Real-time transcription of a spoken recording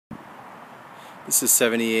This is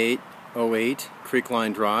 7808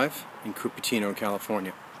 Creekline Drive in Cupertino,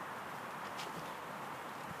 California.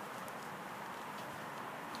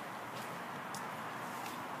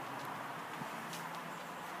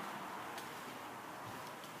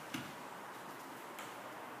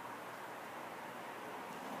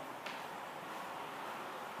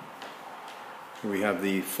 Here we have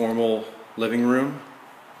the formal living room,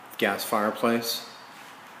 gas fireplace,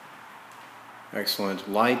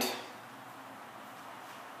 excellent light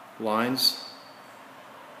lines,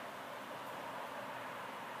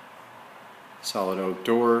 solid oak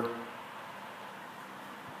door,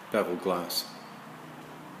 beveled glass.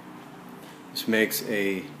 This makes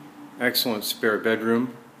an excellent spare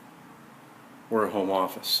bedroom or a home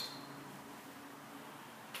office.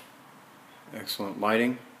 Excellent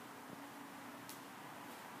lighting.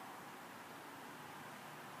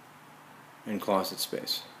 And closet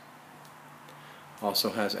space.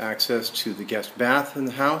 Also has access to the guest bath in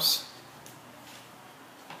the house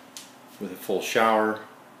with a full shower,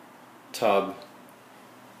 tub,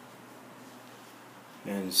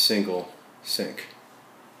 and single sink.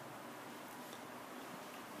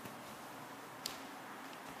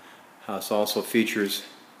 House also features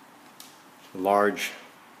a large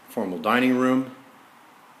formal dining room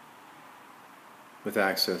with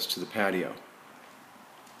access to the patio.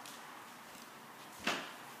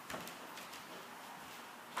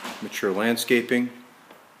 Mature landscaping,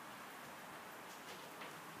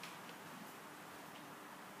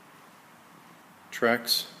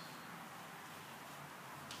 tracts,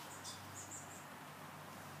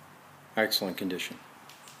 excellent condition.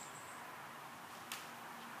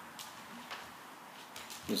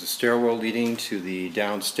 There's a stairwell leading to the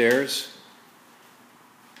downstairs.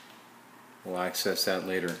 We'll access that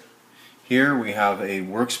later. Here we have a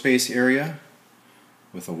workspace area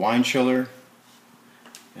with a wine chiller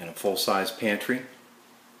and a full-size pantry.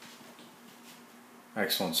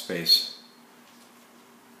 Excellent space.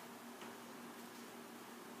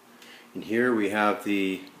 And here we have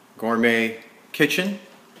the gourmet kitchen,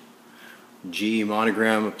 GE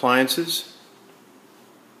monogram appliances,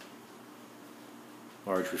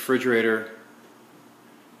 large refrigerator,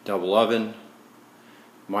 double oven,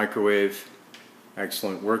 microwave,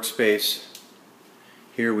 excellent workspace.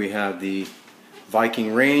 Here we have the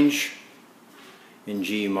Viking range in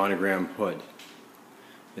GE monogram hood.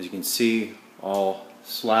 As you can see, all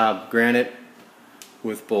slab granite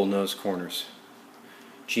with bull-nose corners.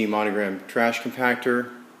 GE monogram trash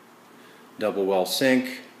compactor, double well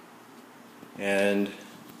sink, and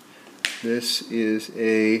this is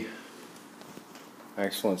a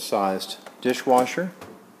excellent sized dishwasher.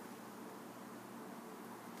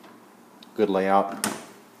 Good layout.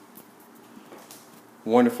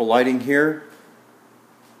 Wonderful lighting here.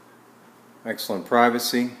 Excellent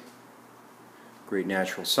privacy, great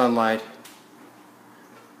natural sunlight.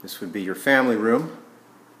 This would be your family room.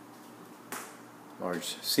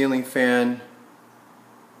 Large ceiling fan,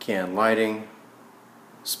 can lighting,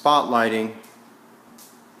 spot lighting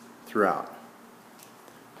throughout.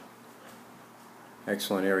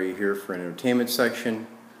 Excellent area here for an entertainment section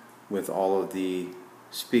with all of the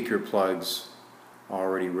speaker plugs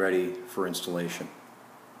already ready for installation.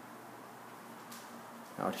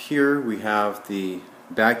 Out here we have the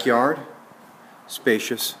backyard,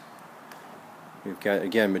 spacious. We've got,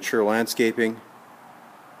 again, mature landscaping.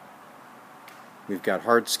 We've got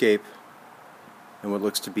hardscape and what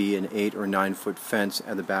looks to be an 8 or 9 foot fence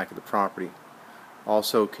at the back of the property.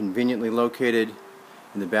 Also conveniently located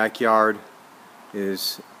in the backyard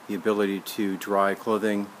is the ability to dry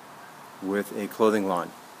clothing with a clothing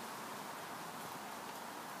line.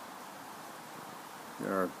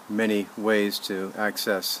 There are many ways to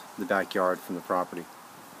access the backyard from the property.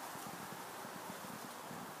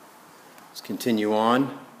 Let's continue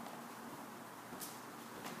on.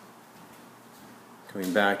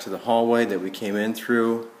 Coming back to the hallway that we came in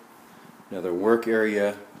through, another work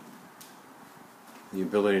area, the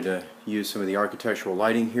ability to use some of the architectural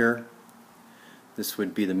lighting here. This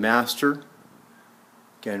would be the master.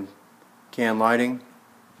 Again, can lighting.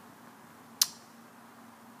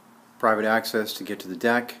 Private access to get to the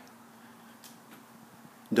deck,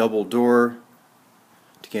 double door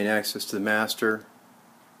to gain access to the master,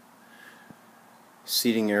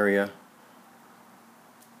 seating area,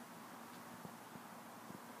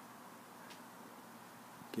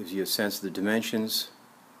 gives you a sense of the dimensions,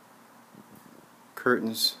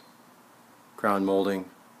 curtains, crown molding,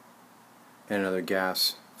 and another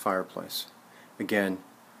gas fireplace. Again,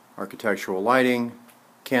 architectural lighting,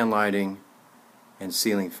 can lighting, and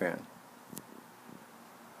ceiling fan.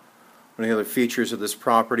 One of the other features of this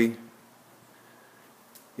property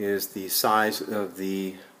is the size of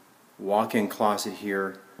the walk-in closet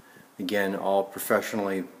here. Again, all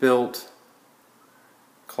professionally built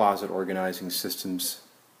closet organizing systems.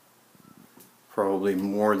 Probably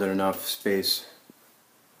more than enough space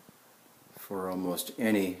for almost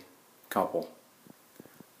any couple.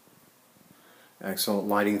 Excellent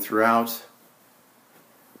lighting throughout.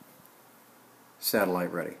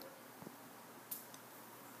 Satellite ready.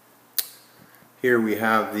 Here we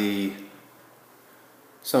have the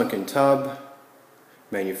sunken tub,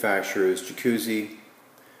 manufacturer's jacuzzi,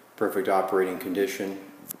 perfect operating condition,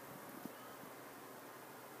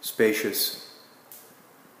 spacious,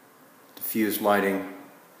 diffused lighting.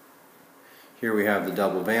 Here we have the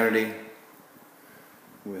double vanity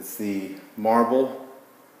with the marble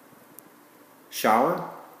shower,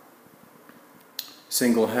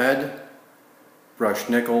 single head, brushed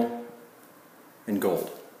nickel, and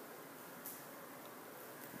gold.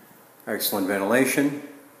 Excellent ventilation.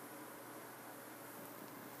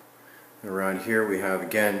 And around here we have,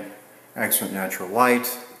 again, excellent natural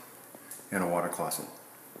light and a water closet.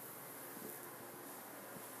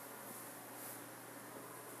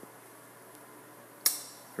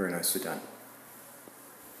 Very nicely done.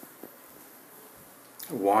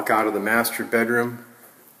 Walk out of the master bedroom.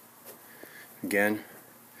 Again,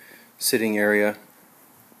 sitting area.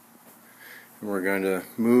 And we're going to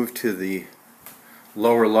move to the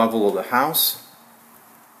lower level of the house.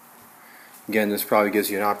 Again, this probably gives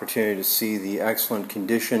you an opportunity to see the excellent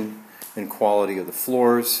condition and quality of the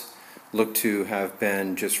floors. Look to have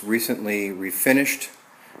been just recently refinished,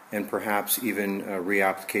 and perhaps even a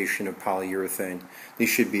reapplication of polyurethane. These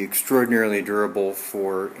should be extraordinarily durable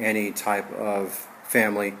for any type of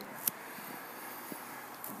family.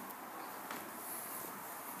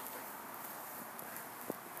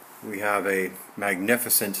 We have a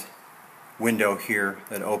magnificent window here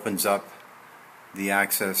that opens up the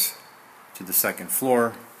access to the second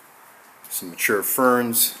floor. Some mature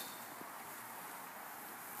ferns.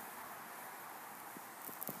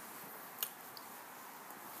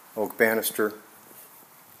 Oak banister.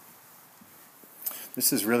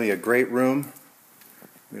 This is really a great room.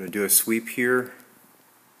 I'm going to do a sweep here.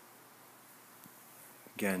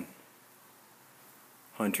 Again,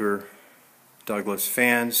 Hunter Douglas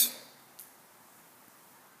fans,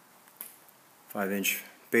 5-inch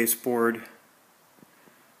baseboard,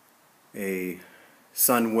 a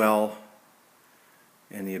sun well,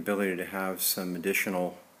 and the ability to have some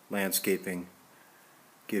additional landscaping,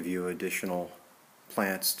 give you additional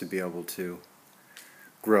plants to be able to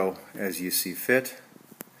grow as you see fit.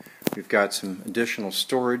 We've got some additional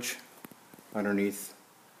storage underneath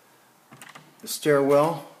the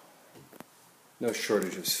stairwell. No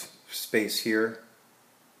shortage of space here.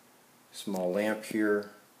 Small lamp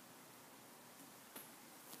here.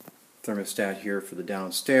 Thermostat here for the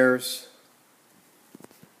downstairs.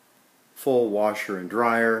 Full washer and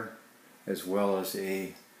dryer, as well as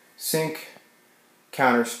a sink,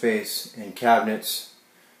 counter space, and cabinets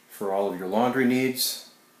for all of your laundry needs.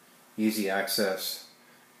 Easy access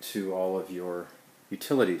to all of your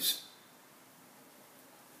utilities.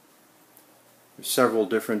 There's several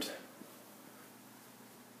different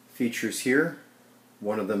features here.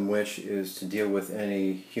 One of them which is to deal with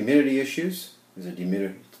any humidity issues is a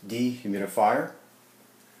dehumidifier.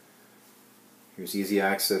 Here's easy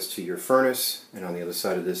access to your furnace, and on the other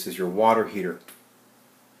side of this is your water heater.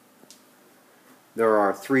 There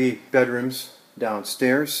are 3 bedrooms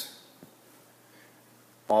downstairs,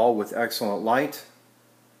 all with excellent light,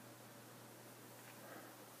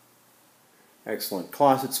 excellent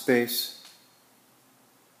closet space,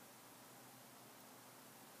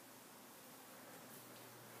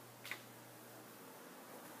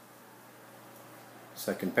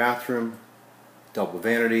 second bathroom, double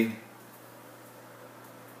vanity,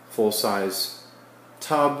 full-size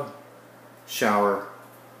tub, shower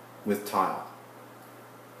with tile.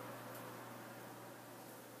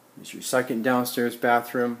 This is your second downstairs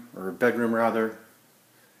bathroom, or bedroom rather.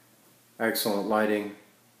 Excellent lighting.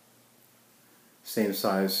 Same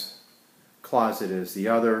size closet as the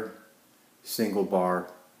other. Single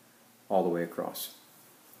bar all the way across.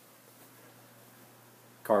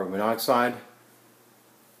 Carbon monoxide.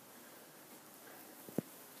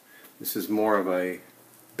 This is more of a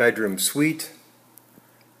bedroom suite.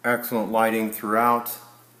 Excellent lighting throughout.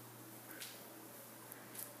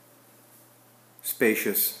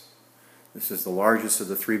 Spacious. This is the largest of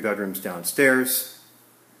the 3 bedrooms downstairs,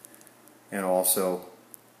 and also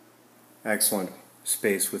excellent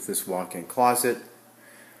space with this walk-in closet.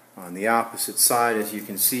 On the opposite side, as you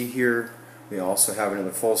can see here, we also have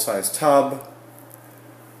another full-size tub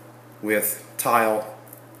with tile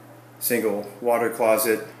single water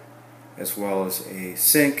closet, as well as a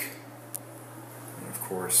sink, and of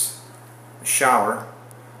course a shower.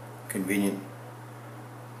 Convenient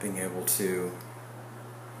being able to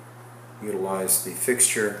utilize the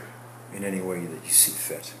fixture in any way that you see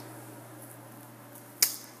fit.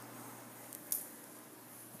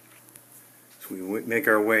 So we make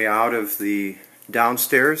our way out of the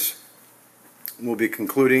downstairs. We'll be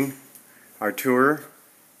concluding our tour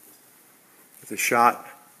with a shot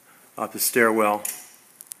up the stairwell.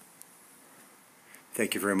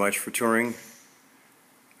 Thank you very much for touring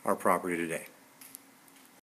our property today.